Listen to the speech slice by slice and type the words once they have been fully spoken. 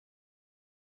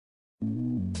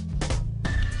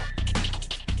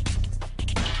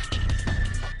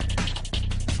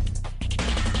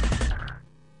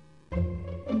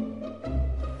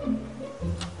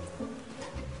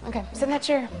Okay, sit in that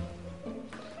chair.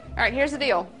 All right, here's the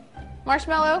deal.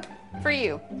 Marshmallow for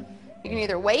you. You can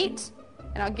either wait,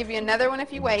 and I'll give you another one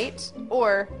if you wait,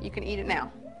 or you can eat it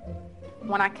now.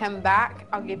 When I come back,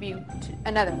 I'll give you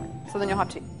another one, so then you'll have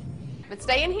two. But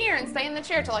stay in here and stay in the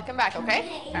chair till I come back, okay?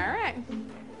 All right.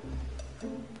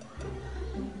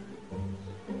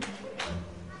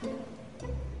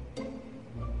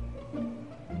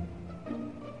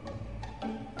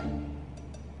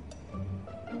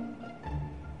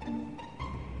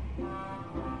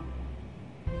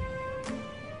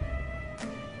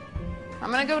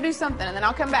 I'm going to go do something, and then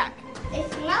I'll come back.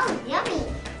 It smells yummy.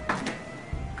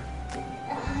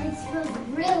 It smells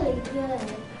really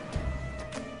good.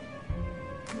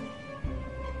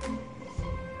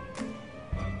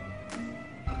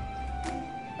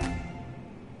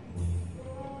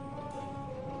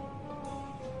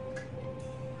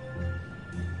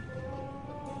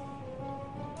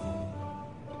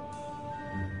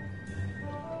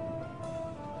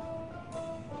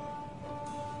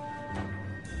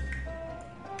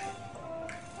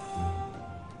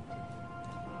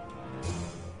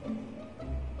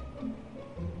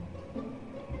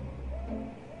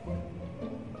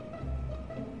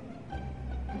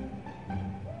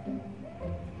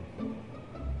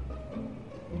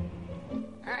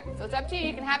 All right, so it's up to you.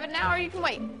 You can have it now or you can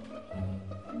wait.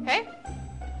 Okay?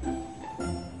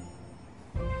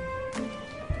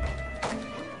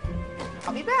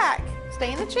 I'll be back.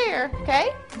 Stay in the chair, okay?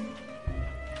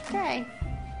 Okay.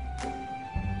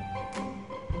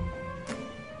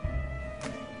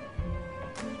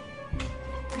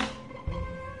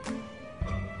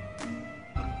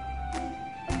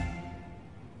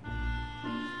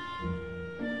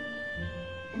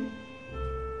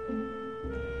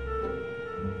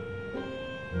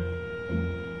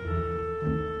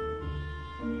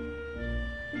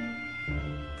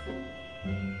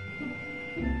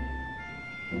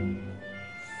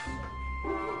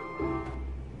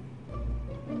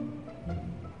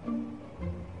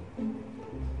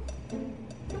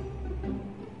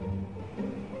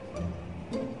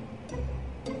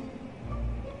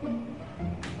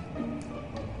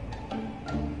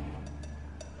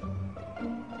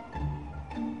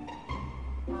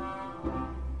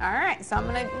 All right, so I'm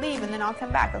going to leave and then I'll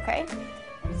come back, okay?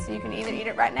 So you can either eat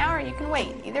it right now or you can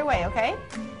wait. Either way, okay?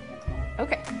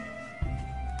 Okay.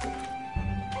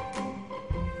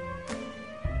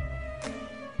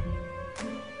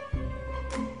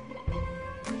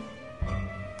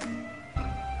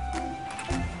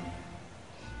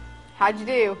 How'd you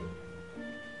do?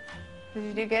 Did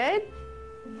you do good?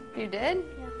 You did?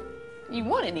 Yeah. You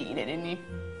wanted to eat it, didn't you?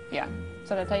 Yeah.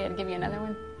 So did I tell you to give you another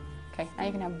one? Okay, now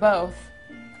you can have both.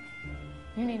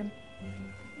 You need them.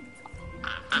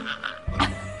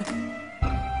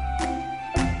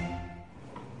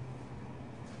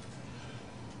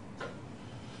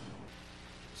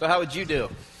 So how would you do?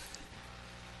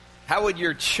 How would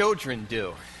your children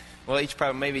do? Well, each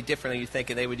probably maybe differently. You think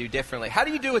they would do differently. How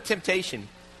do you do with temptation?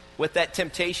 With that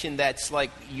temptation that's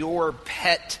like your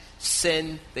pet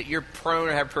sin that you're prone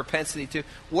or have propensity to.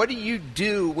 What do you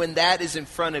do when that is in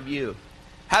front of you?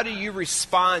 How do you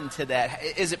respond to that?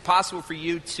 Is it possible for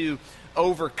you to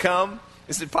overcome?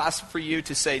 Is it possible for you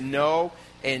to say no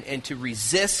and to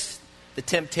resist the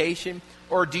temptation?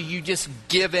 Or do you just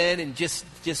give in and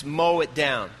just mow it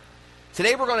down?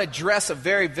 Today we're going to address a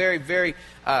very, very, very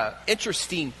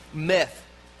interesting myth.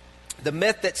 The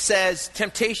myth that says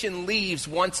temptation leaves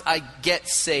once I get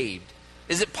saved.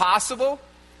 Is it possible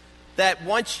that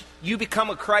once you become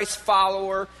a Christ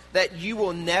follower, that you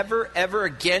will never, ever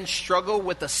again struggle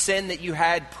with the sin that you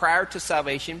had prior to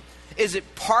salvation? Is it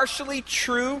partially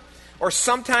true or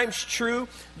sometimes true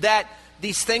that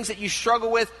these things that you struggle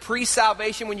with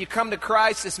pre-salvation, when you come to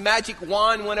Christ, this magic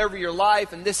wand went over your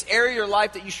life, and this area of your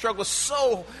life that you struggle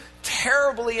so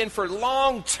terribly in for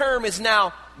long term is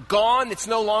now gone? It's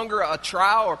no longer a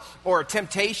trial or a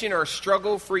temptation or a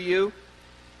struggle for you?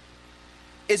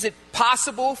 Is it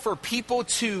possible for people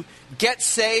to get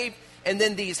saved and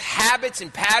then these habits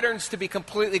and patterns to be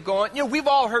completely gone? You know, we've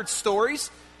all heard stories.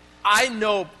 I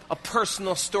know a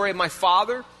personal story of my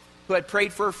father, who I'd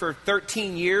prayed for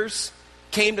 13 years,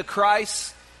 came to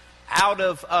Christ out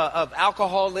of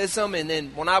alcoholism. And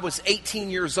then when I was 18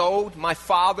 years old, my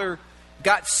father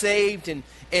got saved.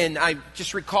 And I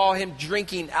just recall him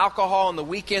drinking alcohol on the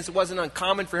weekends. It wasn't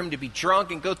uncommon for him to be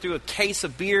drunk and go through a case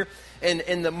of beer. And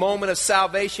in the moment of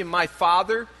salvation, my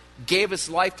father gave his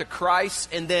life to Christ,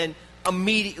 and then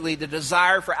immediately the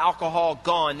desire for alcohol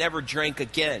gone, never drank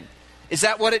again. Is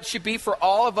that what it should be for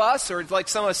all of us? Or like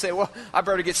some of us say, well, I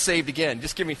better get saved again.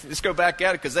 Just go back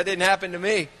at it because that didn't happen to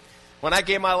me. when I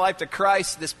gave my life to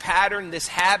Christ, this pattern, this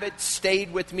habit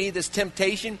stayed with me, this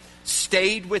temptation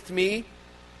stayed with me?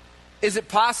 Is it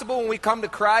possible when we come to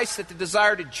Christ that the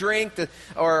desire to drink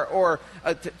or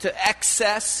to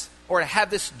excess or to have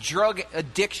this drug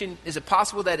addiction, is it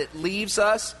possible that it leaves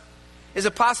us? Is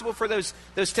it possible for those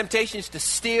temptations to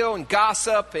steal and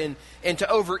gossip and to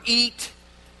overeat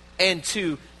and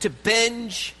to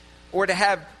binge or to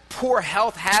have poor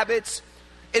health habits?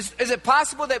 Is it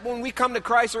possible that when we come to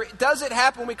Christ, or does it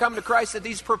happen when we come to Christ, that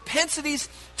these propensities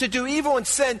to do evil and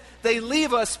sin, they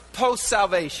leave us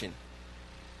post-salvation?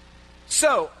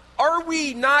 So, are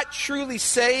we not truly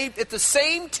saved if the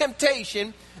same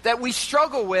temptation that we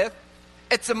struggle with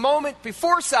at the moment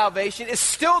before salvation is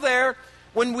still there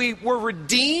when we were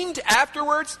redeemed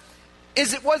afterwards?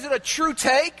 Was it a true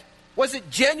take? Was it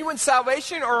genuine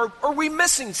salvation, or are we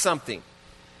missing something?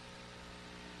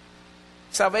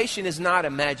 Salvation is not a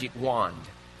magic wand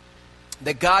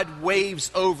that God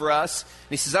waves over us. And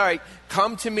he says, all right,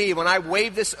 come to me. When I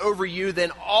wave this over you,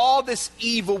 then all this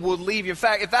evil will leave you. In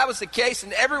fact, if that was the case,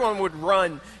 then everyone would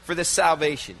run for this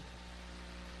salvation.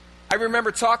 I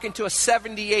remember talking to a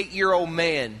 78-year-old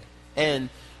man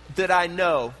that I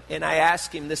know, and I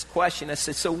asked him this question. I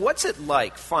said, so what's it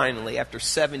like finally, after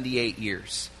 78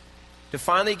 years, to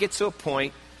finally get to a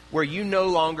point where you no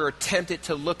longer are tempted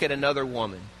to look at another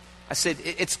woman? I said,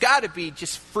 it's got to be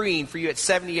just freeing for you at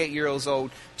 78 years old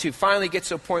to finally get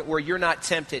to a point where you're not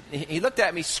tempted. And he looked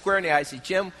at me square in the eyes and said,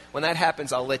 Jim, when that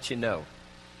happens, I'll let you know.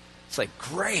 It's like,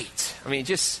 great. I mean,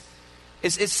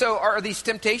 so are these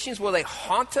temptations, will they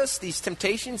haunt us, these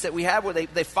temptations that we have, will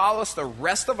they follow us the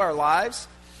rest of our lives?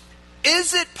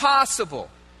 Is it possible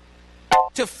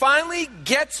to finally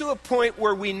get to a point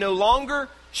where we no longer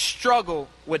struggle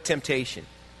with temptation?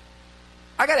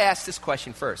 I got to ask this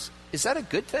question first. Is that a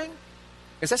good thing?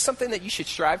 Is that something that you should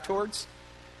strive towards?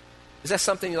 Is that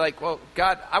something you're like, well,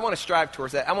 God, I want to strive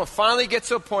towards that. I want to finally get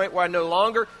to a point where I no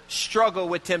longer struggle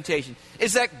with temptation.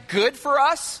 Is that good for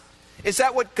us? Is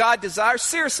that what God desires?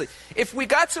 Seriously, if we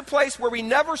got to a place where we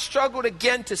never struggled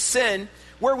again to sin,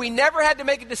 where we never had to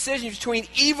make a decision between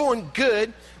evil and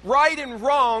good, right and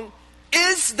wrong,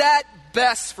 is that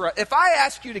best for us? If I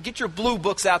ask you to get your blue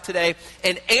books out today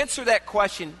and answer that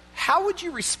question, how would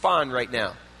you respond right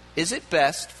now? Is it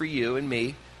best for you and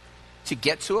me to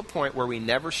get to a point where we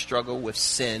never struggle with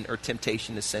sin or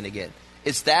temptation to sin again?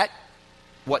 Is that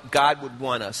what God would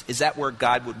want us? Is that where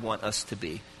God would want us to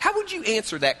be? How would you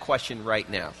answer that question right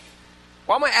now?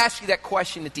 Well, I'm going to ask you that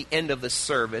question at the end of the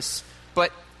service,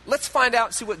 but let's find out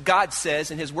and see what God says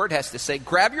and His Word has to say.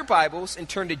 Grab your Bibles and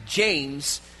turn to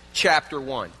James chapter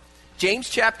 1. James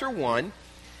chapter 1.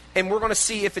 And we're going to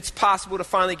see if it's possible to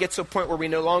finally get to a point where we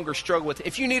no longer struggle with it.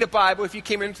 If you need a Bible, if you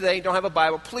came in today and don't have a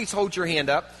Bible, please hold your hand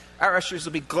up. Our ushers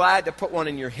will be glad to put one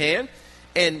in your hand.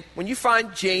 And when you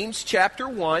find James chapter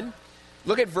 1,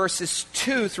 look at verses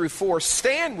 2 through 4.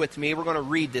 Stand with me. We're going to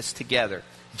read this together.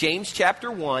 James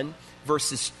chapter 1,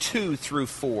 verses 2 through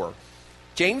 4.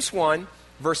 James 1,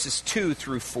 verses 2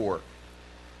 through 4.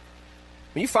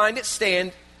 When you find it,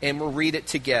 stand and we'll read it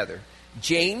together.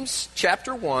 James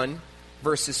chapter 1,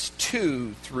 verses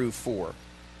 2 through 4.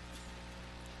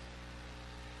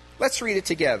 Let's read it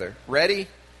together. Ready?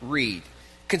 Read.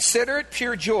 Consider it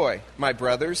pure joy, my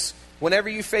brothers, whenever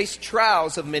you face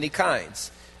trials of many kinds,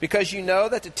 because you know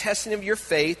that the testing of your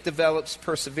faith develops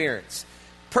perseverance.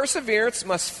 Perseverance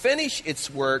must finish its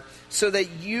work so that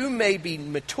you may be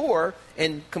mature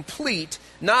and complete,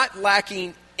 not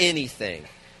lacking anything.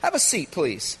 Have a seat,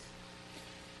 please.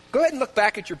 Go ahead and look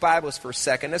back at your Bibles for a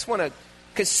second. I just want to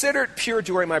consider it pure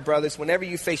joy, my brothers, whenever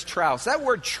you face trials. That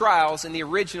word trials in the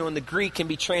original, in the Greek, can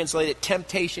be translated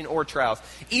temptation or trials.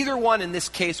 Either one in this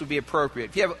case would be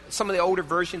appropriate. If you have some of the older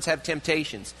versions have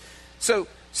temptations. So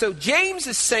James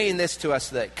is saying this to us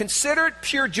today. Consider it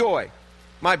pure joy,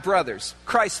 my brothers,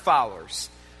 Christ followers,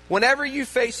 whenever you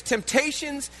face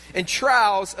temptations and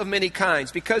trials of many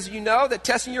kinds, because you know that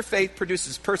testing your faith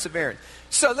produces perseverance.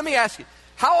 So let me ask you,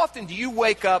 how often do you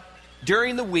wake up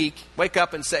during the week, wake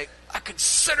up and say, I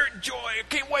consider it joy. I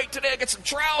can't wait today. I get some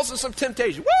trials and some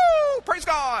temptation. Woo! Praise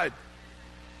God.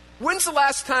 When's the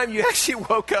last time you actually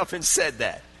woke up and said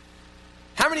that?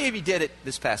 How many of you did it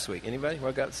this past week? Anybody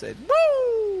woke up and said,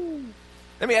 woo?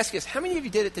 Let me ask you this. How many of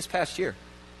you did it this past year?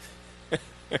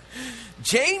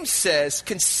 James says,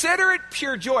 consider it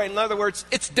pure joy. In other words,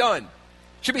 it's done.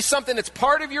 It should be something that's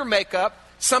part of your makeup,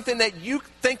 something that you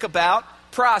think about,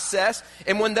 process,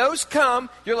 and when those come,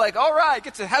 you're like, all right,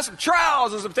 get to have some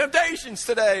trials and some temptations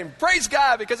today, and praise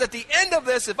God, because at the end of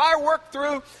this, if I work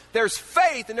through, there's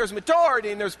faith, and there's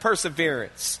maturity, and there's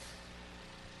perseverance.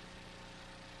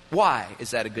 Why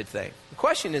is that a good thing? The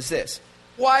question is this: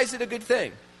 Why is it a good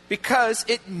thing? Because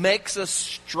it makes us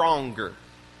stronger.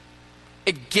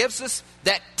 It gives us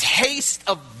that taste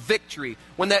of victory.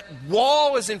 When that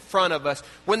wall is in front of us,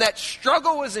 when that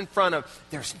struggle is in front of us,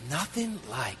 there's nothing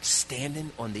like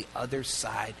standing on the other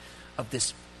side of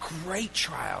this great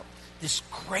trial, this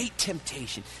great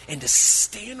temptation, and to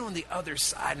stand on the other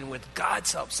side and with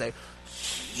God's help say,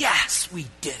 yes, we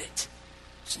did it.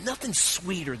 There's nothing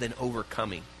sweeter than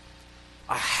overcoming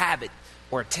a habit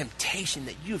or a temptation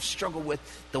that you've struggled with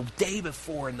the day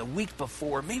before and the week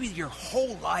before, maybe your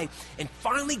whole life, and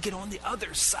finally get on the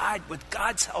other side with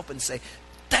God's help and say,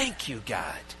 thank you,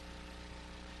 God.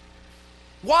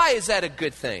 Why is that a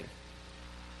good thing?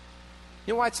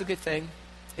 You know why it's a good thing?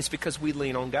 It's because we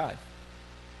lean on God.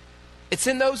 It's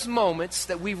in those moments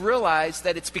that we realize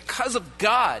that it's because of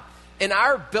God and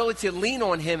our ability to lean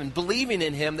on Him and believing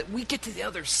in Him that we get to the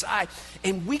other side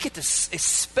and we get to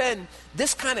spend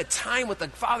this kind of time with the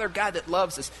Father God that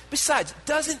loves us. Besides,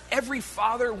 doesn't every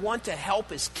father want to help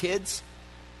his kids?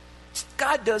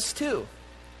 God does too.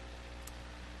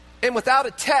 And without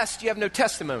a test, you have no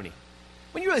testimony.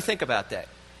 When you really think about that,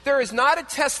 there is not a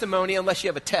testimony unless you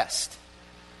have a test.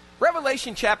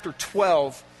 Revelation chapter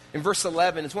 12 and verse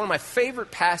 11 is one of my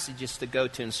favorite passages to go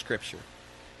to in Scripture.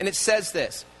 And it says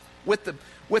this, with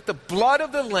the blood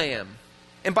of the Lamb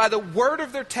and by the word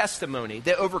of their testimony,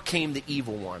 they overcame the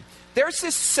evil one. There's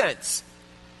this sense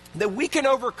that we can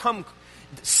overcome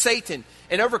Satan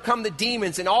and overcome the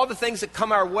demons and all the things that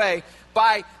come our way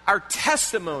by our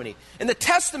testimony. And the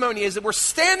testimony is that we're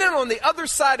standing on the other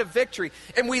side of victory,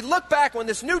 and we look back when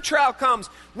this new trial comes,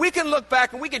 we can look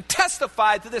back and we can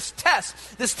testify to this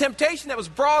test, this temptation that was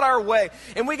brought our way,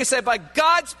 and we can say, by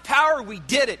God's power we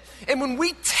did it. And when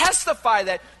we testify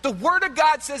that, the Word of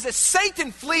God says that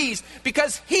Satan flees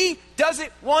because he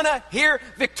doesn't want to hear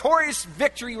victorious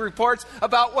victory reports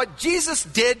about what Jesus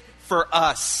did for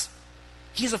us.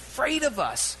 He's afraid of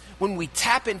us when we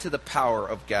tap into the power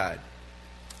of God.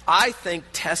 I think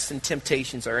tests and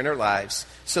temptations are in our lives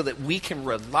so that we can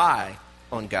rely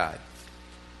on God.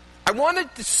 I want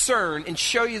to discern and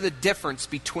show you the difference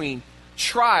between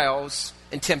trials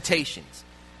and temptations.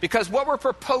 Because what we're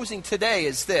proposing today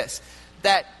is this,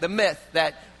 that the myth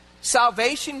that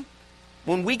salvation,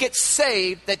 when we get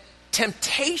saved, that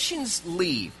temptations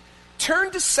leave.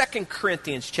 Turn to 2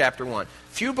 Corinthians chapter 1. A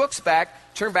few books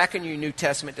back, turn back in your New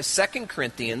Testament to 2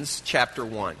 Corinthians chapter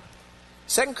 1.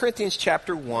 2 Corinthians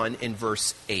chapter 1 and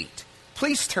verse 8.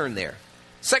 Please turn there.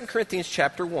 2 Corinthians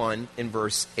chapter 1 and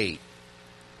verse 8.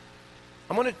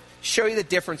 I'm going to show you the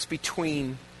difference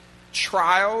between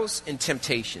trials and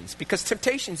temptations, because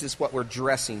temptations is what we're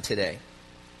addressing today.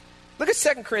 Look at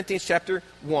 2 Corinthians chapter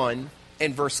 1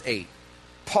 and verse 8.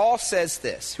 Paul says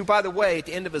this, who, by the way, at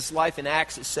the end of his life in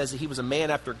Acts, it says that he was a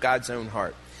man after God's own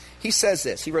heart. He says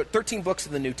this. He wrote 13 books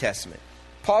of the New Testament.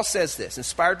 Paul says this,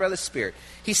 inspired by the Spirit.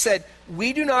 He said,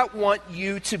 we do not want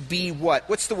you to be what?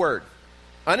 What's the word?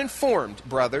 Uninformed,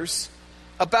 brothers,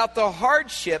 about the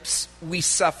hardships we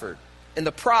suffered in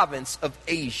the province of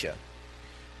Asia.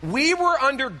 We were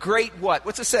under great what?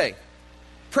 What's it say?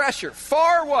 Pressure.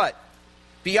 Far what?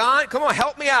 Beyond, come on,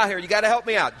 help me out here. You got to help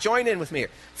me out. Join in with me here.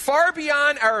 Far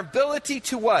beyond our ability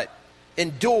to what?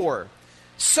 Endure.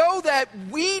 So that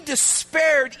we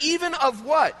despaired even of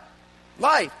what?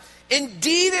 Life.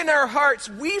 Indeed, in our hearts,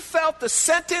 we felt the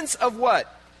sentence of what?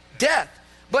 Death.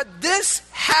 But this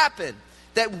happened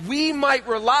that we might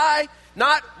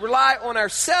not rely on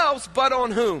ourselves, but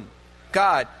on whom?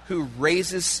 God, who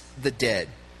raises the dead.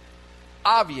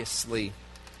 Obviously,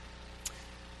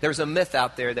 there's a myth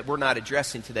out there that we're not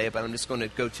addressing today, but I'm just going to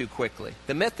go too quickly.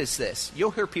 The myth is this.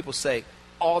 You'll hear people say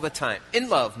all the time, in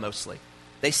love mostly.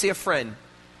 They see a friend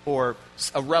or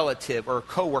a relative or a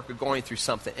coworker going through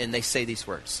something, and they say these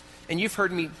words. And you've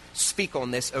heard me speak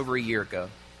on this over a year ago.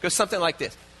 It goes something like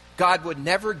this. God would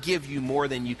never give you more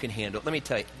than you can handle. Let me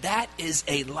tell you, that is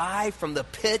a lie from the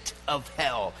pit of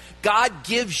hell. God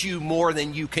gives you more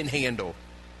than you can handle.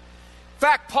 In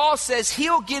fact, Paul says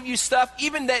he'll give you stuff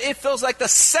even that it feels like the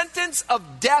sentence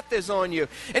of death is on you.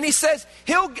 And he says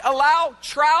he'll allow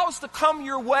trials to come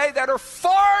your way that are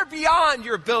far beyond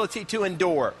your ability to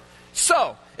endure.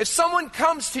 So, if someone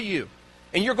comes to you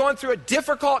and you're going through a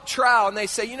difficult trial and they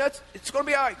say, you know, it's going to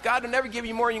be all right. God will never give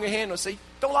you more than you can handle. Say,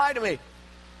 don't lie to me.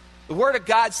 The Word of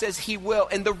God says He will.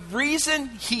 And the reason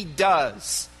He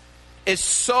does is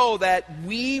so that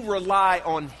we rely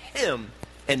on Him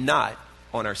and not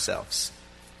on ourselves.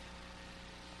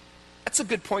 That's a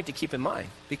good point to keep in mind,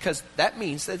 because that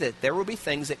means that there will be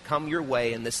things that come your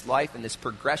way in this life, in this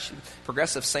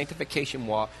progressive sanctification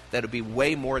walk, that will be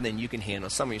way more than you can handle.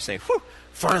 Some of you are saying, whew,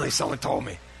 finally someone told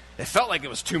me. It felt like it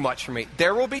was too much for me.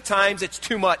 There will be times it's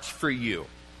too much for you.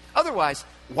 Otherwise,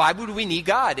 why would we need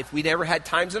God if we never had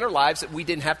times in our lives that we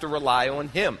didn't have to rely on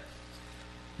him?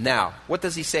 Now, what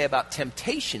does he say about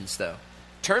temptations, though?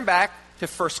 Turn back to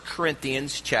 1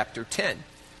 Corinthians chapter 10.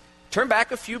 Turn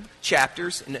back a few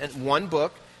chapters in one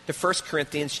book to 1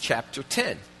 Corinthians chapter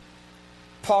 10.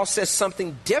 Paul says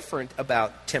something different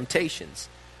about temptations.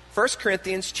 1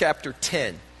 Corinthians chapter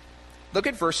 10. Look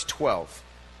at verse 12.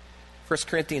 1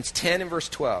 Corinthians 10 and verse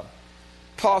 12.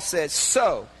 Paul says,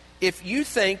 so, if you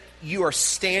think you are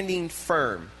standing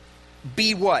firm,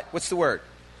 be what? What's the word?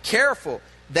 Careful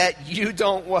that you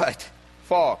don't what?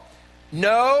 Fall.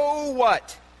 No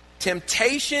what?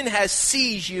 Temptation has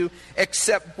seized you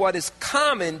except what is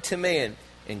common to man.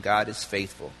 And God is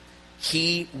faithful.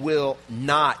 He will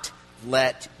not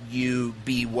let you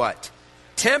be what?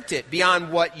 Tempted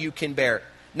beyond what you can bear.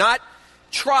 Not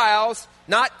trials,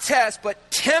 not tests,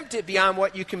 but tempted beyond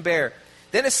what you can bear.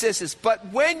 Then it says this, but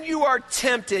when you are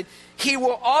tempted, he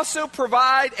will also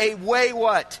provide a way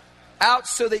what? Out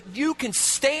so that you can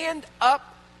stand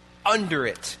up under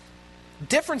it.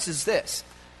 Difference is this.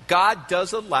 God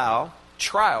does allow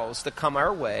trials to come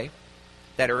our way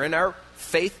that are in our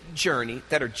faith journey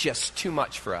that are just too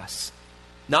much for us.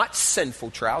 Not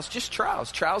sinful trials, just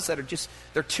trials. Trials that are just,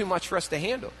 they're too much for us to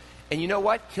handle. And you know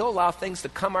what? He'll allow things to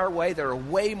come our way that are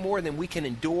way more than we can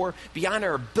endure, beyond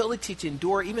our ability to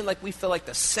endure, even like we feel like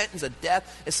the sentence of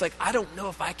death. It's like, I don't know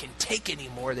if I can take any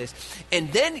more of this.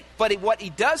 And then, but what he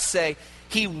does say,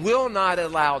 he will not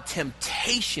allow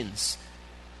temptations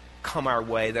come our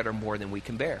way that are more than we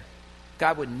can bear.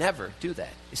 God would never do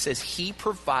that. It says he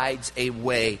provides a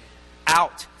way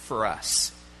out for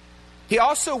us. He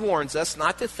also warns us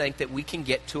not to think that we can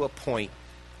get to a point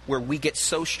where we get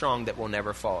so strong that we'll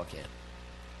never fall again.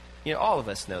 You know, all of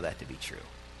us know that to be true.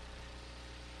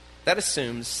 That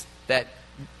assumes that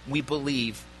we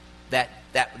believe that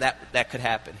could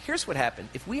happen. Here's what happened.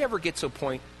 If we ever get to a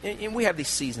point, and we have these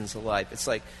seasons of life, it's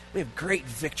like we have great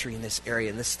victory in this area,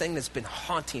 and this thing that's been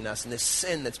haunting us, and this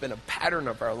sin that's been a pattern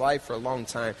of our life for a long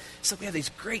time. So we have these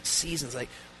great seasons like,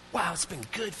 wow, it's been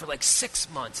good for like 6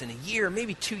 months and a year,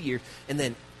 maybe 2 years. And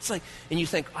then it's like, and you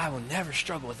think, I will never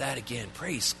struggle with that again.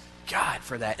 Praise God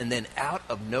for that. And then out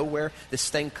of nowhere, this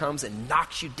thing comes and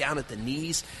knocks you down at the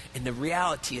knees. And the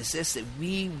reality is this, that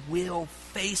we will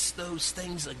face those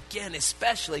things again,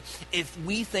 especially if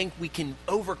we think we can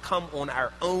overcome on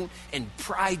our own and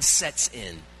pride sets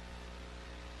in.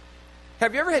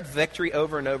 Have you ever had victory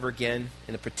over and over again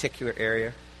in a particular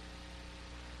area?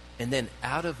 And then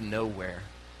out of nowhere,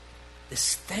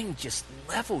 this thing just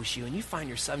levels you and you find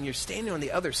yourself, and you're standing on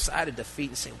the other side of defeat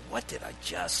and saying, what did I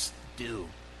just do?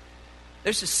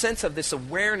 There's a sense of this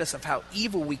awareness of how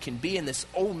evil we can be, and this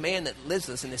old man that lives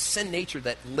in us, and this sin nature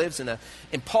that lives in us.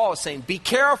 And Paul is saying, be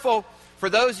careful for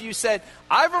those of you who said,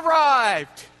 I've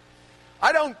arrived.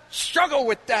 I don't struggle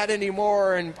with that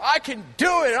anymore, and I can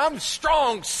do it. I'm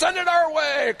strong. Send it our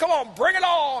way. Come on, bring it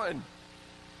on.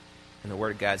 And the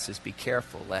Word of God says, be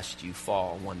careful lest you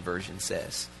fall, one version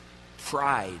says.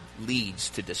 Pride leads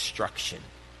to destruction.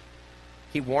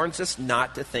 He warns us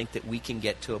not to think that we can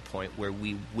get to a point where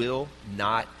we will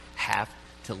not have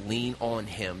to lean on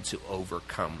him to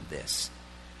overcome this.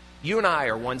 You and I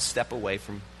are one step away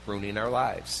from ruining our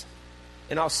lives.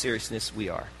 In all seriousness, we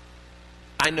are.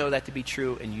 I know that to be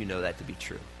true, and you know that to be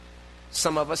true.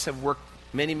 Some of us have worked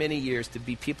many, many years to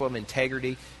be people of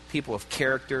integrity, people of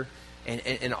character, and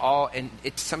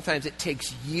sometimes it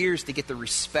takes years to get the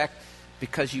respect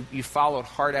because you followed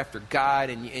hard after God,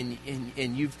 and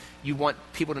you want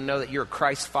people to know that you're a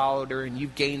Christ follower, and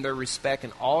you've gained their respect,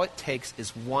 and all it takes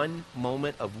is one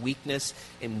moment of weakness,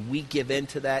 and we give in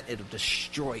to that. It'll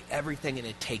destroy everything, and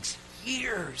it takes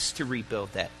years to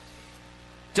rebuild that.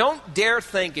 Don't dare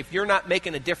think, if you're not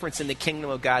making a difference in the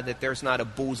kingdom of God, that there's not a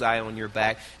bullseye on your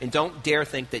back, and don't dare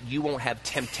think that you won't have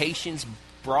temptations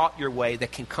brought your way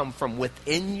that can come from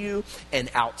within you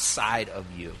and outside of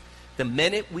you. The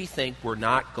minute we think we're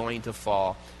not going to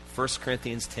fall, 1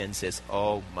 Corinthians 10 says,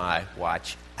 oh my,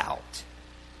 watch out.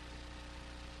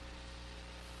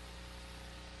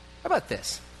 How about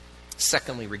this?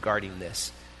 Secondly, regarding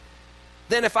this.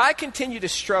 Then if I continue to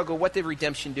struggle, what did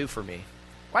redemption do for me?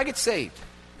 Why get saved?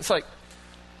 It's like,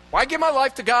 why give my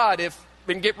life to God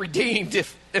and get redeemed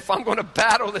if I'm going to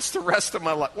battle this the rest of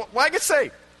my life? Why get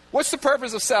saved? What's the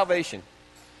purpose of salvation?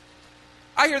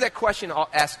 I hear that question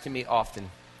asked to me often.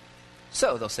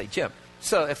 So they'll say, Jim,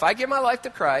 so if I give my life to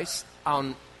Christ,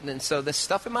 and so this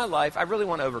stuff in my life, I really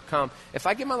want to overcome. If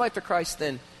I give my life to Christ,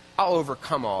 then I'll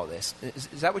overcome all this.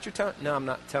 Is that what you're telling? No, I'm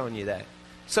not telling you that.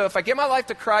 So if I give my life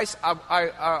to Christ,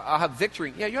 I'll have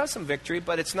victory. Yeah, you have some victory,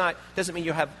 but doesn't mean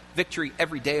you'll have victory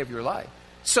every day of your life.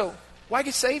 So why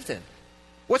get saved then?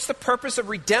 What's the purpose of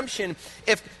redemption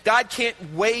if God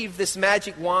can't wave this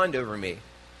magic wand over me?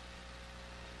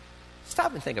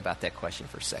 Stop and think about that question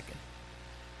for a second.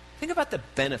 Think about the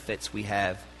benefits we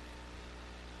have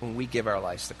when we give our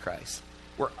lives to Christ.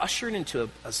 We're ushered into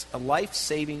a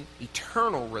life-saving,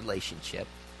 eternal relationship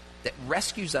that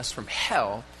rescues us from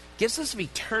hell, gives us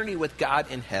eternity with God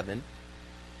in heaven,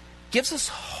 gives us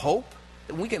hope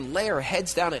that we can lay our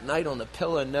heads down at night on the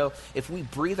pillow and know if we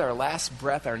breathe our last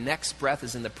breath, our next breath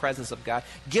is in the presence of God,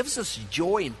 gives us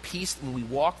joy and peace when we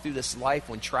walk through this life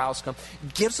when trials come,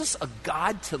 gives us a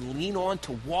God to lean on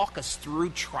to walk us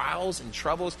through trials and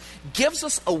troubles, gives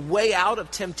us a way out of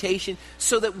temptation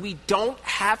so that we don't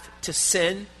have to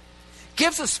sin,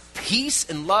 gives us peace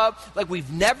and love like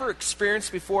we've never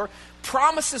experienced before,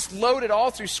 promises loaded all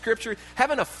through Scripture,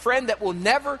 having a friend that will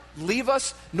never leave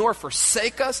us nor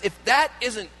forsake us. If that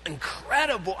isn't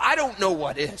incredible, I don't know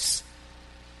what is.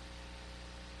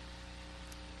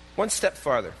 One step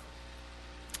farther.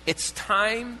 It's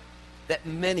time that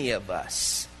many of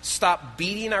us stop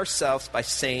beating ourselves by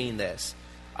saying this: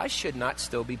 I should not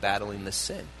still be battling this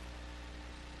sin.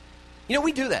 You know,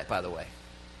 we do that, by the way.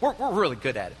 We're really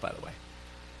good at it, by the way.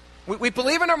 We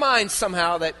believe in our minds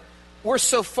somehow that we're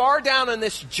so far down on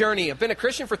this journey. I've been a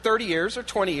Christian for 30 years or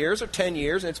 20 years or 10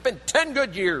 years, and it's been 10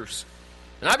 good years.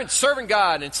 And I've been serving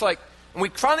God, and it's like, and we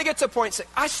finally get to a point and say,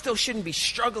 I still shouldn't be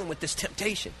struggling with this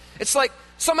temptation. It's like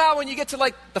somehow when you get to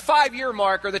like the 5-year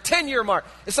mark or the 10-year mark,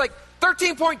 it's like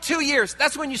 13.2 years.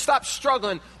 That's when you stop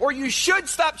struggling, or you should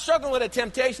stop struggling with a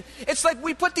temptation. It's like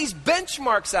we put these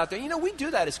benchmarks out there. You know, we do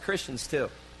that as Christians too.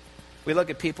 We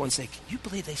look at people and say, can you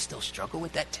believe they still struggle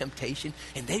with that temptation?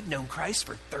 And they've known Christ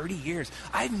for 30 years.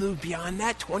 I've moved beyond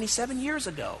that 27 years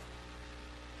ago.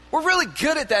 We're really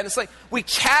good at that. And it's like we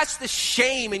cast the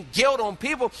shame and guilt on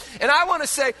people. And I want to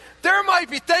say, there might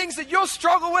be things that you'll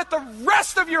struggle with the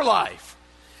rest of your life.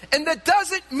 And that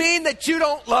doesn't mean that you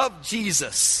don't love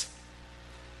Jesus.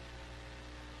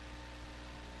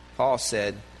 Paul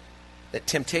said that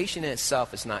temptation in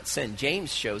itself is not sin.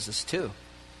 James shows us too.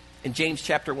 In James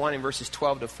chapter 1 and verses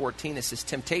 12 to 14, it says,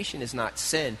 temptation is not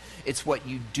sin. It's what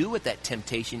you do with that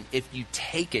temptation. If you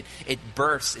take it, it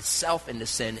bursts itself into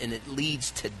sin and it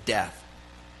leads to death.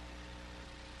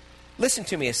 Listen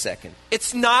to me a second.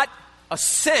 It's not a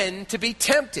sin to be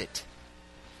tempted.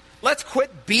 Let's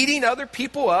quit beating other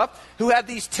people up who have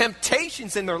these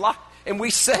temptations in their life. And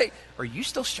we say, are you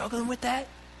still struggling with that?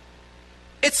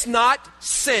 It's not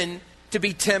sin to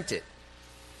be tempted.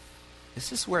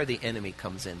 This is where the enemy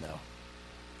comes in, though.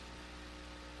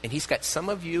 And he's got some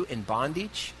of you in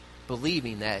bondage,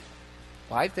 believing that,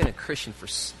 well, I've been a Christian for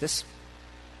this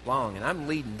long, and I'm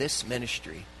leading this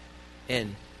ministry,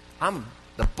 and I'm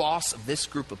the boss of this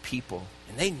group of people,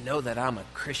 and they know that I'm a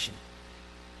Christian,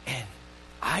 and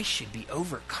I should be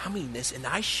overcoming this, and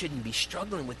I shouldn't be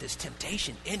struggling with this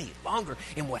temptation any longer.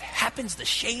 And what happens, the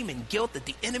shame and guilt that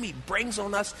the enemy brings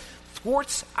on us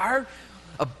thwarts our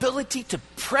ability to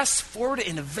press forward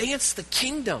and advance the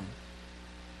kingdom.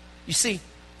 You see,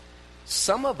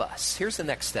 some of us, here's the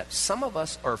next step. Some of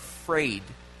us are afraid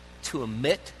to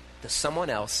admit to someone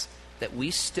else that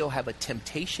we still have a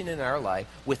temptation in our life,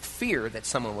 with fear that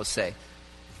someone will say,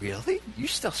 really? You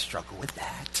still struggle with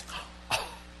that? Oh.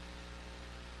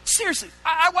 Seriously,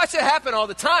 I watch it happen all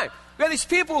the time. We have these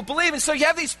people who believe, and so you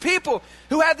have these people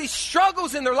who have these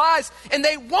struggles in their lives, and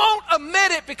they won't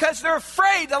admit it because they're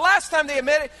afraid. The last time they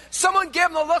admit it, someone gave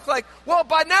them a look like, well,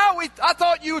 by now I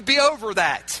thought you would be over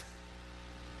that.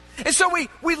 And so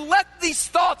we let these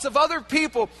thoughts of other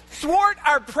people thwart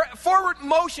our forward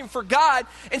motion for God.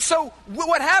 And so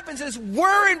what happens is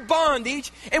we're in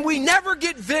bondage and we never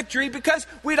get victory because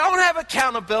we don't have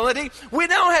accountability. We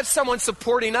don't have someone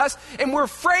supporting us, and we're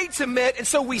afraid to admit. And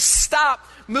so we stop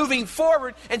moving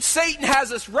forward, and Satan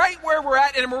has us right where we're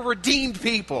at, and we're redeemed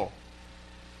people.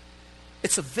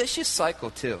 It's a vicious cycle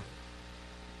too.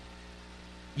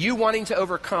 You wanting to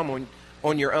overcome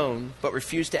on your own, but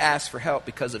refuse to ask for help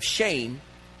because of shame,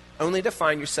 only to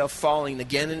find yourself falling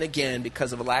again and again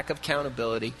because of a lack of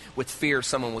accountability, with fear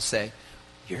someone will say,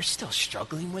 you're still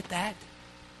struggling with that?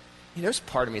 You know, there's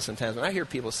part of me sometimes when I hear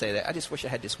people say that, I just wish I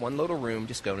had this one little room,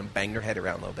 just go and bang their head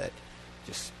around a little bit.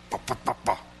 Just, bah, bah, bah,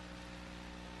 bah.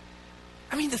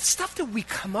 I mean, the stuff that we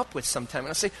come up with sometimes, and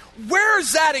I say, where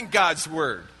is that in God's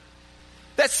Word?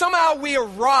 That somehow we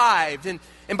arrived, and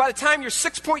by the time you're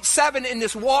 6.7 in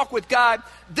this walk with God,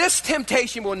 this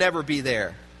temptation will never be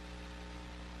there.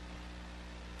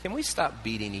 Can we stop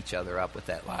beating each other up with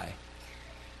that lie?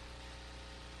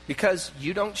 because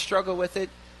you don't struggle with it,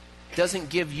 doesn't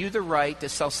give you the right to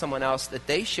tell someone else that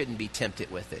they shouldn't be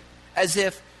tempted with it. As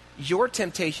if your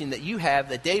temptation that you have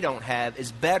that they don't have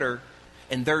is better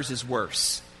and theirs is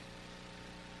worse.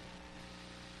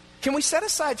 Can we set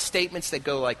aside statements that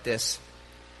go like this?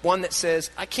 One that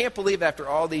says, I can't believe after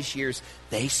all these years,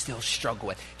 they still struggle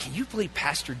with. Can you believe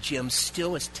Pastor Jim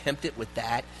still is tempted with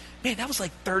that? Man, that was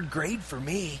like 3rd grade for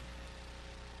me.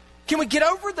 Can we get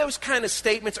over those kind of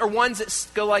statements, or ones that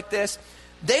go like this?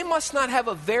 They must not have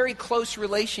a very close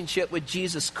relationship with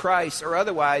Jesus Christ, or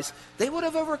otherwise they would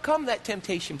have overcome that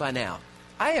temptation by now.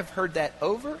 I have heard that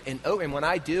over and over, and when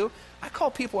I do, I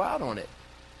call people out on it.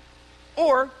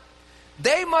 Or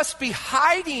they must be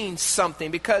hiding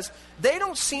something because they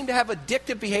don't seem to have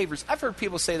addictive behaviors. I've heard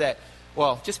people say that,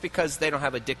 well, just because they don't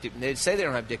have they say they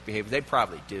don't have addictive behavior, they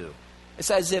probably do.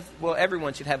 It's as if, well,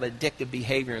 everyone should have addictive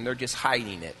behavior and they're just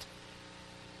hiding it.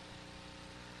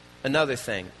 Another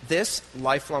thing, this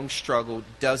lifelong struggle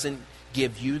doesn't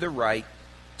give you the right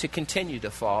to continue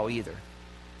to fall either.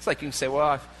 It's like you can say,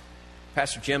 well,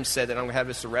 Pastor Jim said that I'm going to have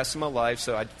this the rest of my life,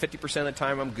 so 50% of the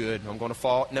time I'm good. I'm going to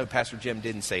fall. No, Pastor Jim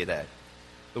didn't say that.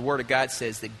 The Word of God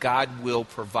says that God will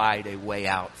provide a way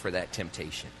out for that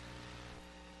temptation.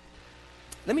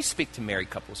 Let me speak to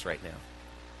married couples right now.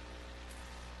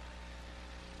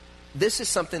 This is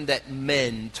something that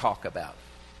men talk about.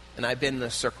 And I've been in a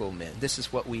circle of men. This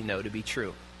is what we know to be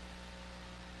true.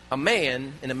 A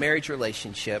man in a marriage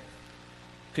relationship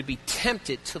could be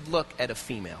tempted to look at a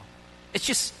female. It's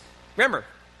just, remember,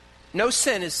 no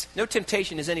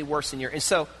temptation is any worse than yours. And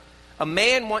so a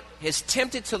man is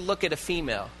tempted to look at a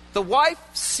female. The wife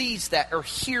sees that or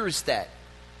hears that.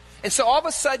 And so all of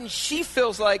a sudden she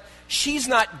feels like she's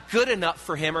not good enough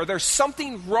for him, or there's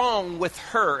something wrong with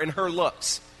her and her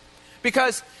looks.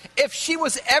 Because if she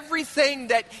was everything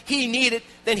that he needed,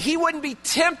 then he wouldn't be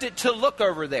tempted to look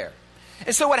over there.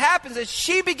 And so what happens is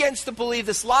she begins to believe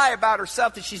this lie about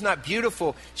herself, that she's not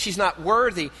beautiful, she's not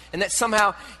worthy, and that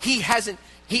somehow she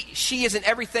isn't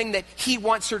everything that he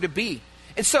wants her to be.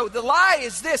 And so the lie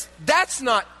is this: that's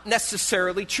not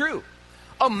necessarily true.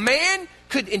 A man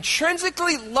could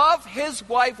intrinsically love his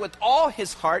wife with all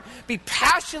his heart, be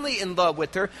passionately in love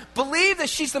with her, believe that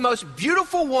she's the most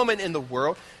beautiful woman in the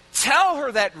world, tell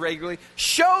her that regularly,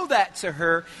 show that to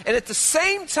her, and at the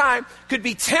same time could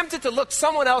be tempted to look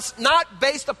someone else, not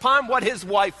based upon what his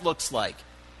wife looks like.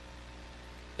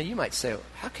 And you might say, well,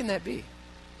 how can that be?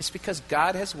 It's because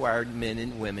God has wired men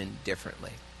and women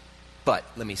differently. But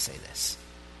let me say this.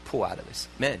 Pull out of this.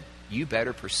 Men, you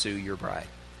better pursue your bride.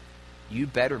 You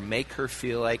better make her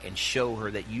feel like and show her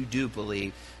that you do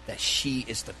believe that she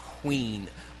is the queen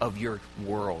of your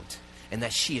world and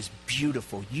that she is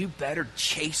beautiful. You better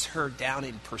chase her down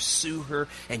and pursue her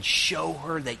and show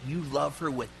her that you love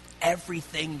her with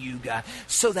everything you got,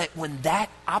 so that when that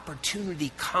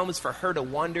opportunity comes for her to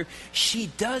wonder, she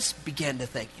does begin to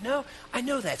think, I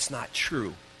know that's not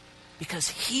true, because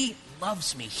he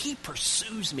loves me, he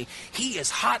pursues me, he is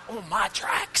hot on my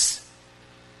tracks.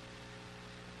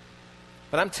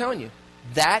 But I'm telling you,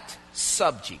 that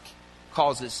subject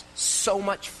causes so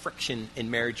much friction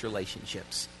in marriage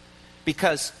relationships,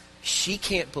 because she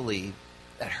can't believe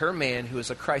that her man, who is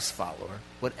a Christ follower,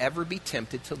 would ever be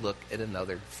tempted to look at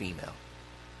another female.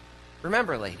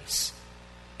 Remember, ladies,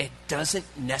 it doesn't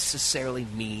necessarily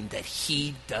mean that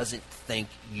he doesn't think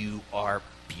you are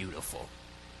beautiful.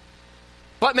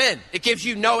 But men, it gives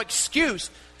you no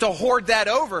excuse to hoard that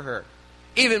over her.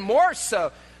 Even more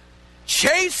so,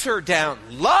 chase her down,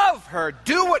 love her,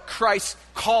 do what Christ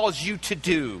calls you to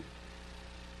do.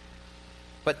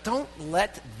 But don't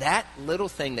let that little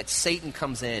thing that Satan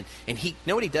comes in, and you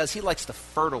know what he does? He likes to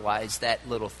fertilize that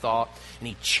little thought, and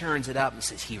he churns it up and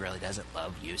says, he really doesn't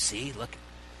love you. See, look.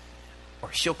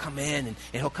 Or she'll come in, and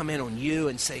he'll come in on you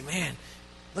and say, man,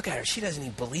 look at her. She doesn't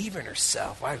even believe in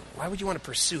herself. Why would you want to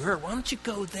pursue her? Why don't you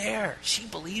go there? She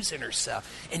believes in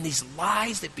herself. And these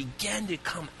lies that begin to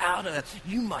come out of it,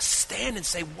 you must stand and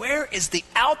say, where is the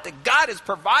out that God has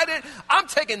provided? I'm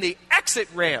taking the exit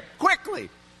ramp quickly.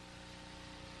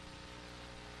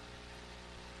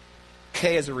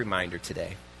 Okay, as a reminder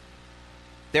today,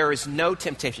 there is no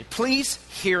temptation. Please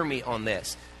hear me on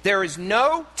this. There is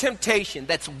no temptation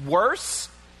that's worse,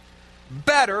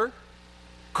 better,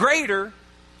 greater,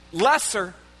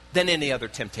 lesser than any other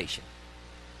temptation.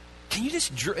 Can you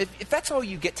just, if that's all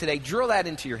you get today, drill that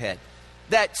into your head.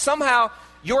 That somehow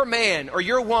your man or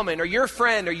your woman or your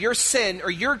friend or your sin or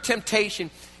your temptation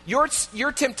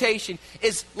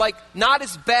is like not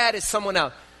as bad as someone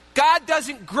else. God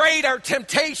doesn't grade our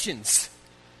temptations.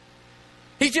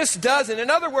 He just doesn't. In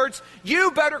other words,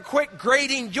 you better quit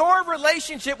grading your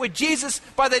relationship with Jesus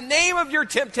by the name of your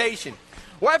temptation.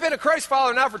 Well, I've been a Christ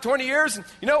follower now for 20 years, and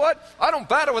you know what? I don't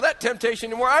battle with that temptation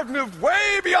anymore. I've moved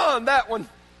way beyond that one.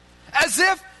 As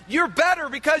if you're better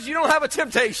because you don't have a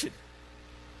temptation.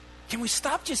 Can we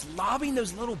stop just lobbing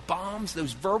those little bombs,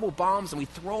 those verbal bombs, and we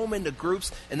throw them into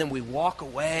groups, and then we walk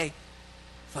away?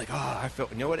 It's like, I feel,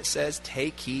 you know what it says?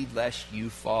 Take heed lest you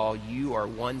fall. You are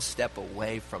one step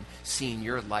away from seeing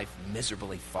your life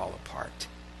miserably fall apart.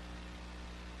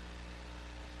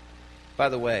 By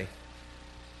the way,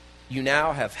 you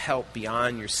now have help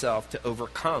beyond yourself to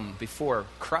overcome. Before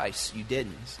Christ, you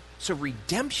didn't. So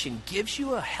redemption gives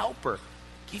you a helper,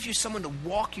 gives you someone to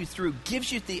walk you through, gives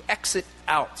you the exit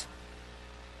out.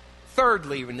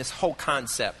 Thirdly, in this whole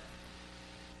concept,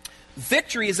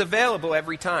 victory is available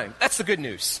every time. That's the good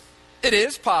news. It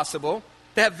is possible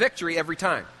to have victory every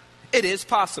time. It is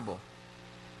possible.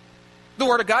 The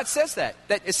Word of God says that.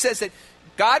 It says that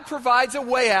God provides a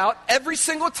way out every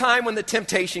single time when the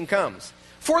temptation comes.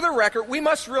 For the record, we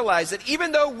must realize that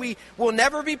even though we will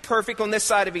never be perfect on this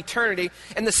side of eternity,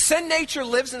 and the sin nature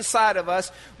lives inside of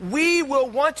us, we will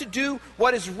want to do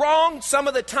what is wrong some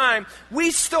of the time. We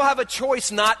still have a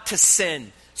choice not to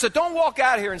sin. So don't walk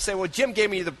out here and say, well, Jim gave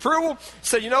me the approval.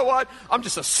 So you know what? I'm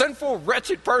just a sinful,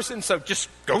 wretched person, so just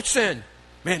go sin.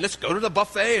 Man, let's go to the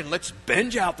buffet and let's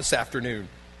binge out this afternoon.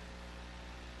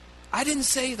 I didn't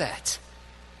say that.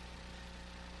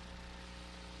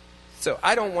 So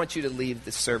I don't want you to leave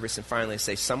the service and finally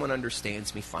say, someone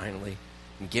understands me finally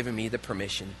and giving me the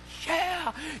permission.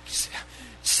 Yeah,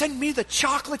 send me the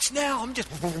chocolates now. I'm just...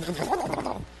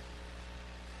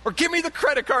 Or give me the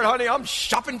credit card, honey. I'm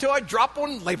shopping till I drop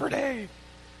on Labor Day.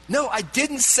 No, I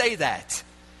didn't say that.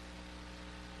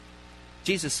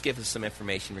 Jesus gives us some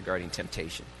information regarding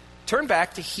temptation. Turn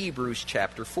back to Hebrews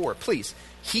chapter 4. Please,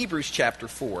 Hebrews chapter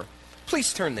 4.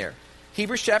 Please turn there.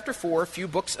 Hebrews chapter 4, a few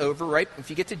books over, right? If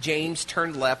you get to James,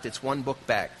 turn left. It's one book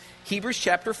back. Hebrews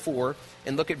chapter 4,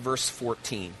 and look at verse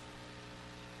 14.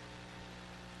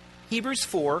 Hebrews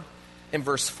 4 and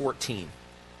verse 14.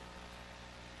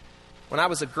 When I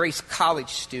was a Grace College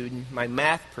student, my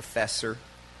math professor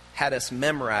had us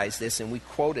memorize this, and we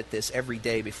quoted this every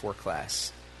day before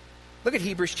class. Look at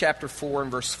Hebrews chapter 4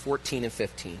 and verse 14 and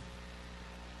 15.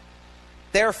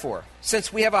 Therefore,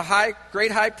 since we have a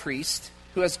great high priest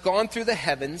who has gone through the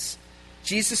heavens,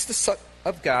 Jesus the Son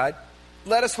of God,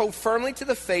 let us hold firmly to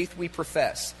the faith we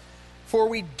profess. For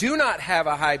we do not have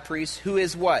a high priest who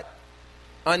is what?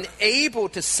 Unable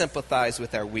to sympathize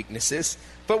with our weaknesses,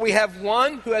 but we have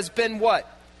one who has been what?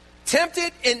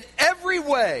 Tempted in every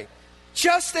way,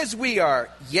 just as we are,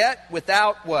 yet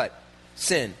without what?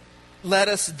 Sin. Let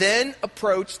us then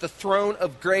approach the throne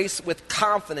of grace with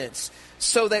confidence,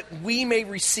 so that we may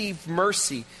receive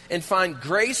mercy and find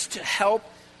grace to help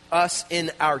us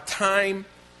in our time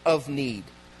of need.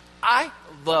 I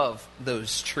love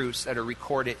those truths that are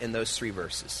recorded in those three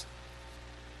verses,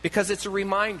 because it's a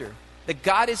reminder that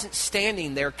God isn't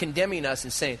standing there condemning us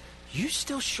and saying, you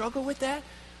still struggle with that?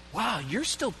 Wow, you're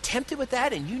still tempted with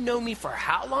that, and you know me for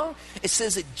how long? It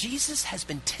says that Jesus has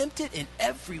been tempted in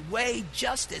every way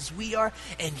just as we are,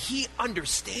 and he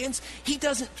understands. He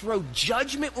doesn't throw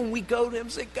judgment when we go to him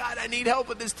and say, God, I need help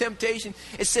with this temptation.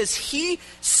 It says he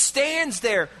stands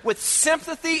there with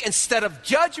sympathy instead of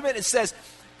judgment and says,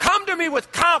 come to me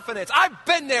with confidence. I've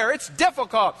been there. It's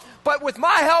difficult, but with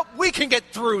my help, we can get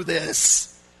through this.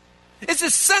 It's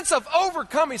a sense of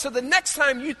overcoming. So the next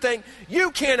time you think you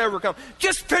can't overcome,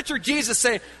 just picture Jesus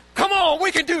saying, come on,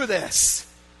 we can do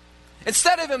this.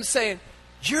 Instead of him saying,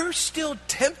 you're still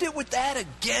tempted with that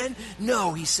again?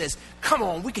 No, he says, come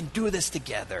on, we can do this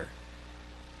together.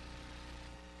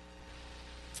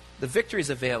 The victory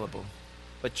is available,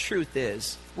 but truth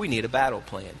is, we need a battle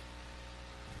plan.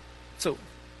 So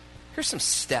here's some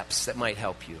steps that might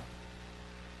help you.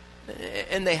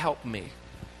 And they help me.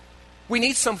 We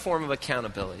need some form of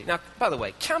accountability. Now, by the way,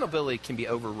 accountability can be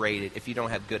overrated if you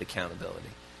don't have good accountability.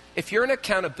 If you're in an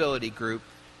accountability group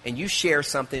and you share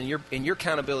something and your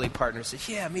accountability partner says,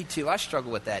 yeah, me too, I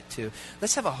struggle with that too.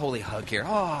 Let's have a holy hug here.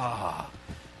 Oh,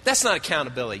 that's not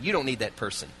accountability. You don't need that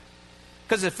person.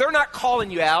 Because if they're not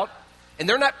calling you out and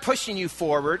they're not pushing you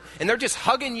forward and they're just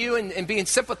hugging you and being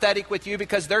sympathetic with you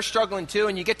because they're struggling too,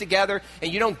 and you get together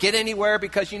and you don't get anywhere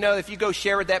because you know if you go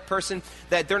share with that person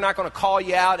that they're not going to call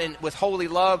you out and with holy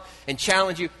love and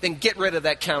challenge you, then get rid of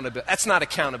that accountability. That's not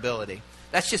accountability.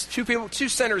 That's just two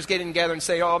sinners getting together and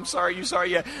say, oh, I'm sorry, you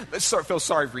sorry, yeah, let's feel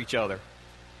sorry for each other.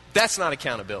 That's not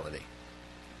accountability.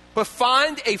 But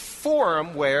find a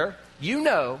forum where you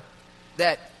know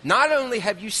that not only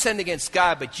have you sinned against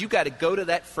God, but you got to go to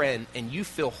that friend and you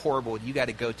feel horrible. You got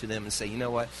to go to them and say, you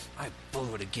know what, I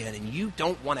blew it again. And you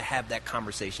don't want to have that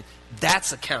conversation.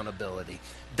 That's accountability.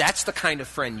 That's the kind of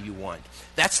friend you want.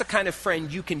 That's the kind of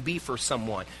friend you can be for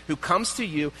someone who comes to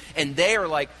you and they are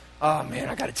like, oh man,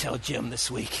 I got to tell Jim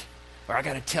this week. Or I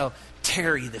got to tell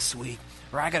Terry this week.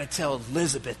 Or I got to tell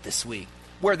Elizabeth this week.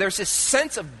 Where there's this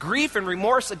sense of grief and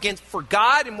remorse for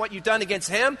God and what you've done against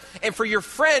him, and for your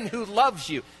friend who loves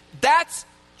you. That's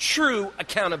true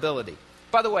accountability.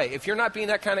 By the way, if you're not being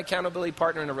that kind of accountability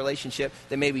partner in a relationship,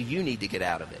 then maybe you need to get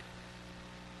out of it.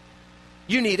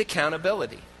 You need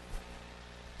accountability.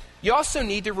 You also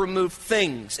need to remove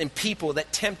things and people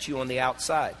that tempt you on the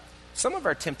outside. Some of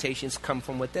our temptations come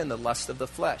from within, the lust of the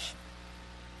flesh.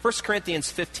 1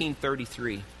 Corinthians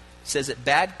 15:33 says that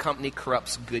bad company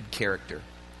corrupts good character.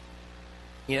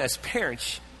 You know, as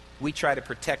parents, we try to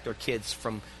protect our kids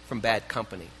from bad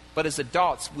company. But as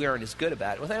adults, we aren't as good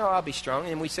about it. Well, I'll be strong.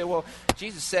 And we say, well,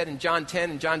 Jesus said in John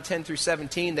 10 through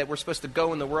 17 that we're supposed to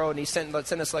go in the world, and he sent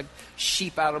us like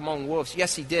sheep out among wolves.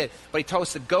 Yes, he did. But he told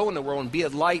us to go in the world and be a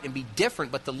light and be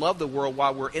different, but to love the world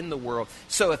while we're in the world.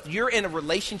 So if you're in a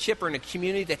relationship or in a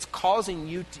community that's causing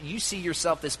you see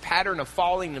yourself this pattern of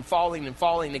falling and falling and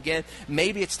falling again,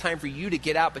 maybe it's time for you to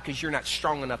get out because you're not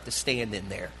strong enough to stand in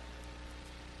there.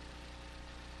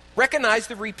 Recognize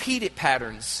the repeated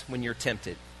patterns when you're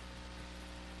tempted.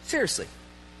 Seriously,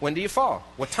 when do you fall?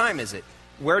 What time is it?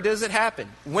 Where does it happen?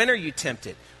 When are you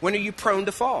tempted? When are you prone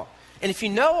to fall? And if you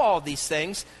know all these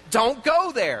things, don't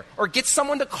go there or get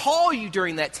someone to call you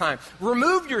during that time.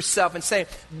 Remove yourself and say,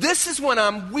 this is when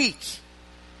I'm weak.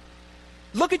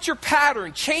 Look at your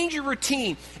pattern. Change your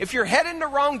routine. If you're heading the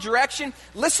wrong direction,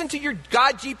 listen to your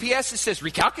God GPS that says,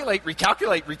 recalculate,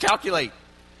 recalculate, recalculate.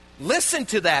 Listen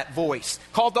to that voice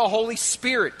called the Holy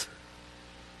Spirit.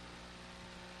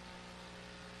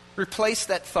 Replace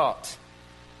that thought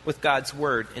with God's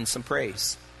word and some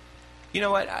praise. You know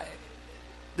what?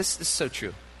 This is so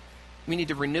true. We need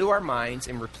to renew our minds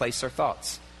and replace our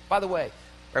thoughts. By the way,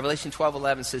 Revelation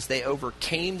 12:11 says they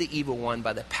overcame the evil one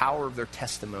by the power of their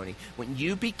testimony. When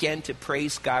you begin to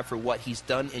praise God for what he's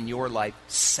done in your life,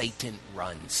 Satan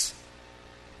runs.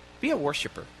 Be a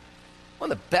worshiper. One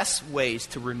of the best ways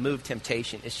to remove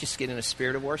temptation is just get in a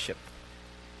spirit of worship.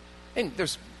 And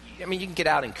you can get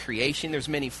out in creation. There's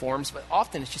many forms, but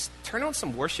often it's just turn on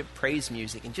some worship praise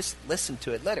music and just listen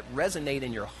to it. Let it resonate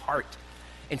in your heart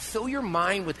and fill your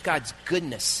mind with God's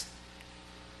goodness.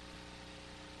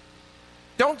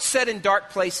 Don't sit in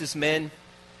dark places, men,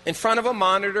 in front of a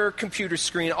monitor or computer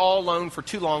screen all alone for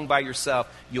too long by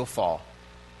yourself. You'll fall.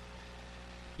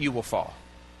 You will fall.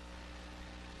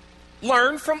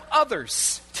 Learn from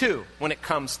others, too, when it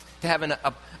comes to having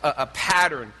a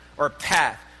pattern or a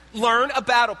path. Learn a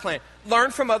battle plan. Learn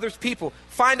from other people.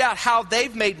 Find out how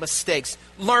they've made mistakes.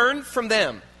 Learn from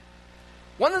them.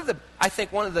 I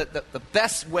think one of the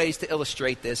best ways to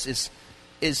illustrate this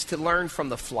is to learn from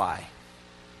the fly.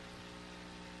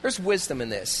 There's wisdom in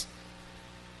this.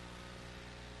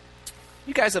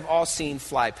 You guys have all seen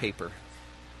fly paper. And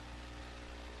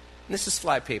this is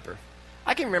fly paper.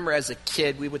 I can remember as a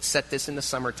kid, we would set this in the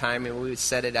summertime, and we would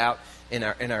set it out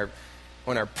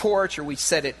on our porch, or we'd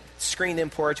set it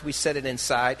screened-in porch. We set it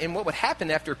inside, and what would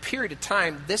happen after a period of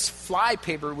time, this fly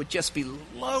paper would just be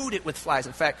loaded with flies.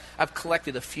 In fact, I've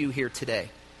collected a few here today.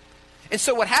 And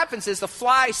so what happens is the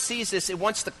fly sees this, it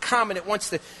wants to come, and it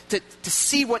wants to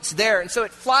see what's there. And so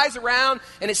it flies around,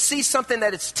 and it sees something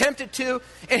that it's tempted to.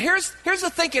 And here's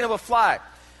the thinking of a fly.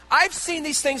 I've seen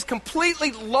these things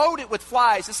completely loaded with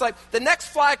flies. It's like the next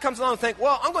fly comes along and think,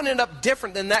 well, I'm going to end up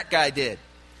different than that guy did.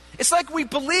 It's like we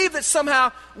believe that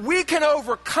somehow we can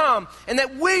overcome and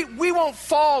that we won't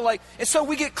fall. And so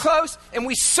we get close and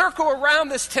we circle around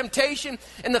this temptation.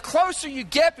 And the closer you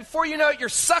get, before you know it, you're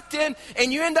sucked in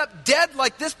and you end up dead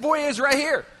like this boy is right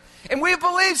here. And we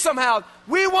believe somehow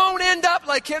we won't end up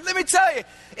like him. Let me tell you,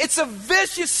 it's a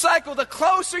vicious cycle. The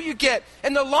closer you get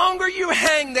and the longer you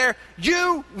hang there,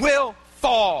 you will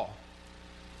fall.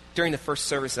 During the first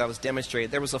service that I was demonstrating,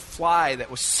 there was a fly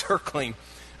that was circling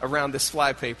around this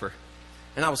fly paper.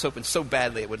 And I was hoping so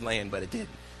badly it would land, but it didn't.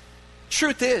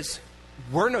 Truth is,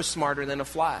 we're no smarter than a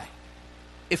fly.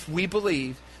 If we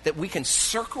believe that we can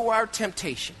circle our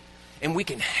temptation and we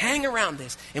can hang around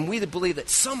this, and we believe that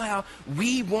somehow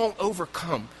we won't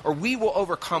overcome, or we will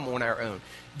overcome on our own,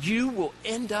 you will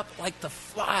end up like the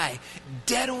fly,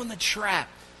 dead on the trap,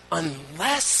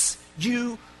 unless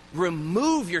you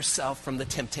remove yourself from the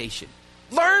temptation.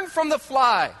 Learn from the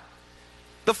fly.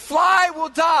 The fly will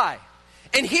die,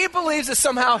 and he believes that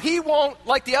somehow he won't,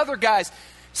 like the other guys,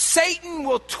 Satan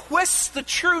will twist the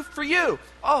truth for you.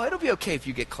 Oh, it'll be okay if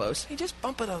you get close. Hey, just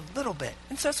bump it a little bit.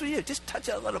 And so that's what you do. Just touch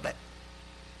it a little bit.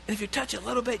 And if you touch it a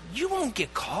little bit, you won't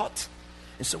get caught.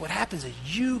 And so what happens is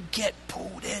you get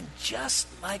pulled in just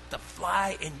like the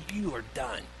fly and you are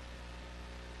done.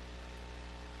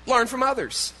 Learn from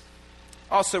others.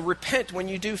 Also, repent when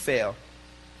you do fail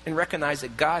and recognize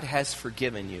that God has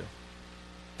forgiven you.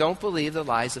 Don't believe the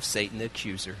lies of Satan, the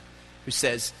accuser, who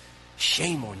says,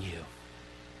 shame on you.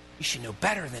 You should know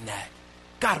better than that.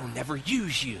 God will never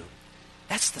use you.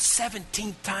 That's the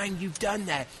 17th time you've done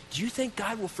that. Do you think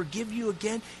God will forgive you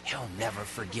again? He'll never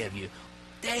forgive you.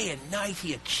 Day and night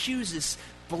he accuses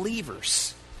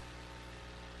believers.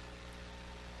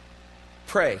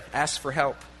 Pray. Ask for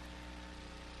help.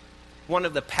 One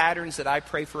of the patterns that I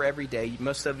pray for every day,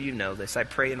 most of you know this, I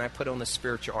pray and I put on the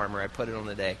spiritual armor. I put it on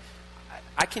the day.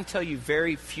 I can tell you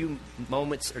very few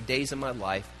moments or days in my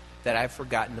life that I've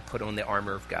forgotten to put on the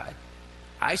armor of God.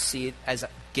 I see it as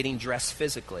getting dressed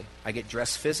physically. I get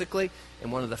dressed physically,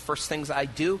 and one of the first things I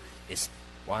do is,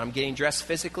 while I'm getting dressed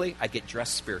physically, I get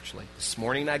dressed spiritually. This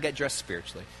morning I get dressed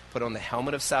spiritually. Put on the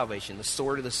helmet of salvation, the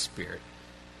sword of the Spirit.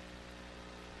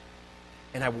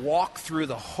 And I walk through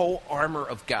the whole armor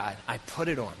of God. I put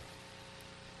it on.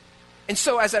 And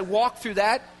so as I walk through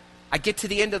that, I get to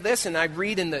the end of this and I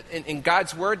read in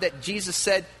God's word that Jesus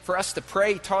said for us to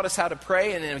pray. He taught us how to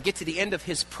pray. And then I get to the end of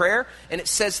his prayer and it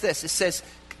says this. It says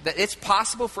that it's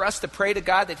possible for us to pray to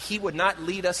God that he would not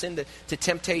lead us into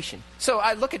temptation. So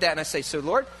I look at that and I say, so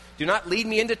Lord, do not lead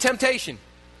me into temptation.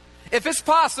 If it's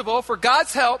possible for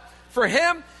God's help, for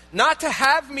him not to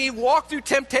have me walk through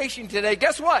temptation today,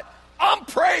 guess what? I'm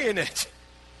praying it.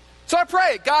 So I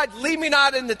pray, God, lead me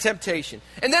not into temptation.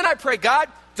 And then I pray, God,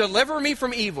 deliver me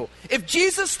from evil. If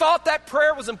Jesus thought that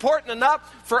prayer was important enough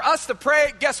for us to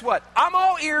pray, guess what? I'm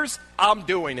all ears. I'm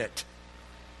doing it.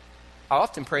 I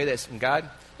often pray this, and God,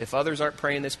 if others aren't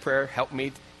praying this prayer, help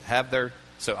me have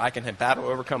so I can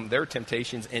overcome their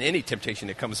temptations and any temptation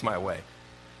that comes my way.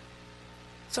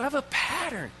 So I have a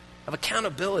pattern of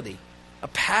accountability, a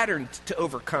pattern to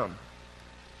overcome.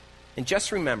 And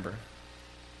just remember,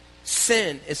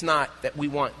 sin is not that we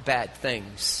want bad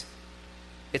things.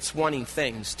 It's wanting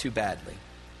things too badly.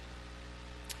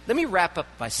 Let me wrap up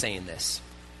by saying this.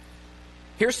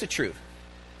 Here's the truth.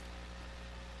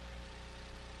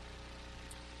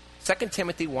 2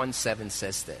 Timothy 1:7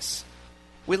 says this.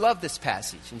 We love this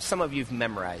passage, and some of you have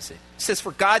memorized it. It says,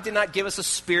 for God did not give us a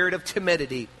spirit of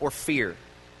timidity or fear,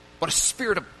 but a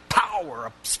spirit of power,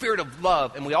 a spirit of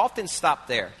love. And we often stop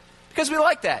there because we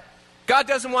like that. God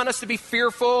doesn't want us to be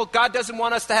fearful. God doesn't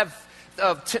want us to have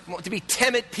to be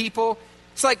timid people.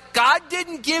 It's like God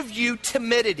didn't give you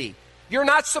timidity. You're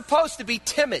not supposed to be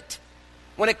timid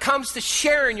when it comes to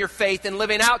sharing your faith and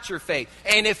living out your faith.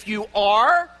 And if you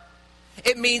are,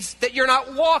 it means that you're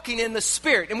not walking in the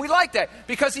Spirit. And we like that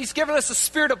because he's given us a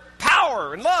spirit of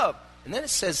power and love. And then it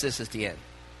says this at the end.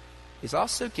 He's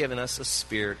also given us a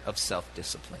spirit of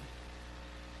self-discipline.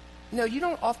 You know, you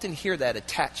don't often hear that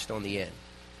attached on the end.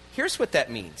 Here's what that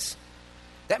means.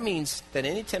 That means that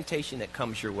any temptation that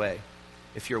comes your way,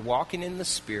 if you're walking in the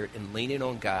Spirit and leaning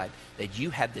on God, that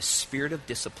you have the spirit of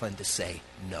discipline to say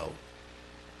no.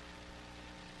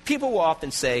 People will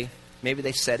often say, maybe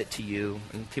they said it to you,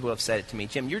 and people have said it to me,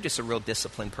 Jim, you're just a real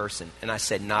disciplined person. And I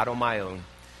said, not on my own.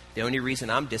 The only reason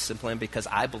I'm disciplined because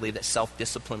I believe that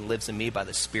self-discipline lives in me by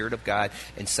the Spirit of God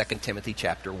in 2 Timothy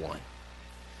chapter 1.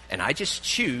 And I just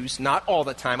choose, not all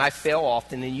the time, I fail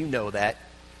often, and you know that.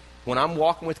 When I'm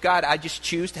walking with God, I just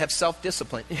choose to have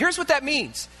self-discipline. And here's what that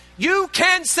means. You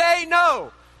can say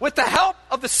no with the help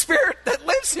of the Spirit that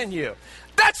lives in you.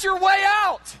 That's your way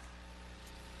out.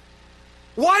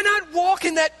 Why not walk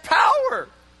in that power?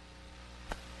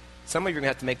 Some of you are going to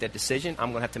have to make that decision.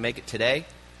 I'm going to have to make it today.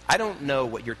 I don't know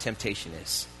what your temptation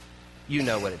is. You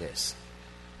know what it is.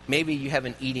 Maybe you have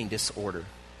an eating disorder.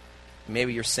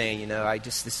 Maybe you're saying,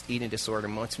 this eating disorder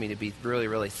wants me to be really,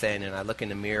 really thin, and I look in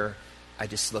the mirror, I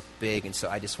just look big, and so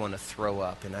I just want to throw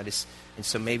up, and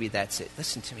so maybe that's it.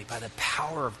 Listen to me. By the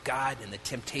power of God and the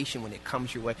temptation when it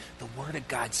comes your way, the Word of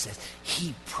God says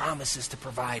He promises to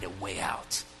provide a way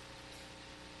out.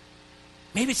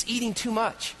 Maybe it's eating too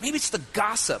much. Maybe it's the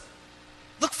gossip.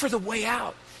 Look for the way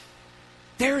out.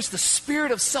 There is the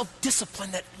spirit of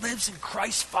self-discipline that lives in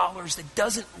Christ followers that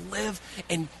doesn't live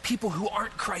in people who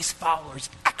aren't Christ followers.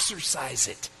 Exercise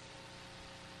it.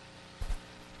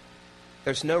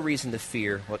 There's no reason to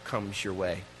fear what comes your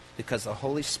way because the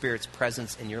Holy Spirit's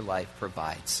presence in your life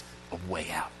provides a way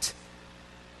out.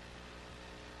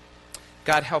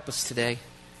 God, help us today.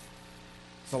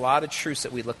 There's a lot of truths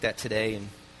that we looked at today, and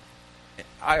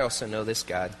I also know this,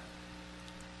 God.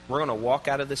 we're going to walk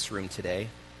out of this room today,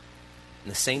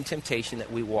 and the same temptation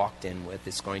that we walked in with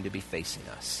is going to be facing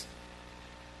us.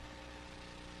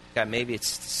 God, maybe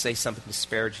it's to say something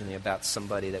disparagingly about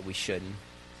somebody that we shouldn't.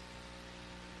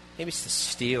 Maybe it's to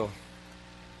steal.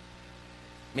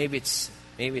 Maybe it's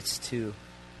to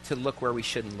look where we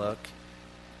shouldn't look.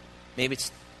 Maybe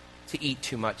it's to eat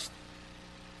too much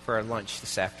for our lunch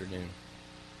this afternoon.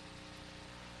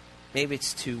 Maybe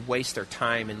it's to waste our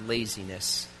time in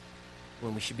laziness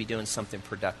when we should be doing something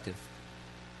productive.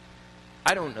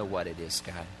 I don't know what it is,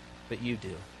 God, but you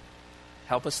do.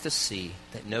 Help us to see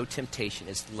that no temptation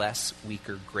is less,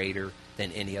 weaker, greater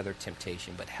than any other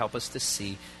temptation. But help us to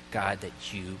see, God,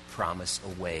 that you promise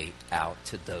a way out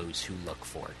to those who look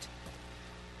for it.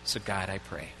 So, God, I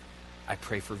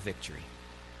pray for victory.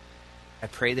 I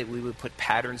pray that we would put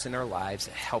patterns in our lives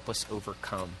that help us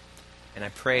overcome. And I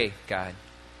pray, God,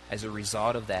 as a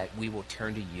result of that, we will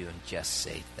turn to you and just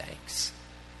say thanks.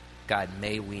 God,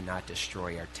 may we not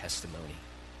destroy our testimony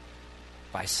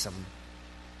by some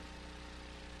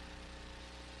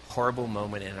horrible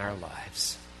moment in our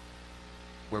lives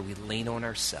where we lean on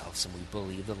ourselves and we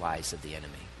believe the lies of the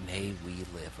enemy. May we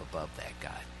live above that,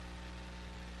 God.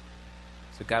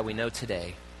 So, God, we know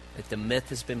today that the myth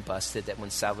has been busted, that when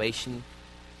salvation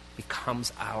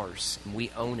becomes ours and we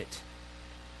own it,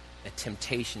 that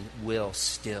temptation will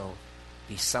still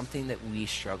be something that we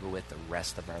struggle with the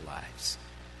rest of our lives.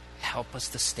 Help us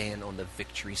to stand on the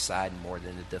victory side more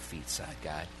than the defeat side,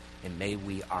 God, and may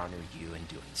we honor you in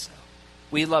doing so.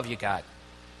 We love you, God.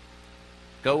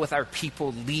 Go with our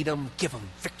people, lead them, give them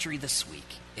victory this week.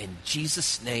 In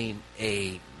Jesus' name,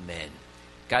 amen.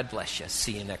 God bless you.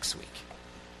 See you next week.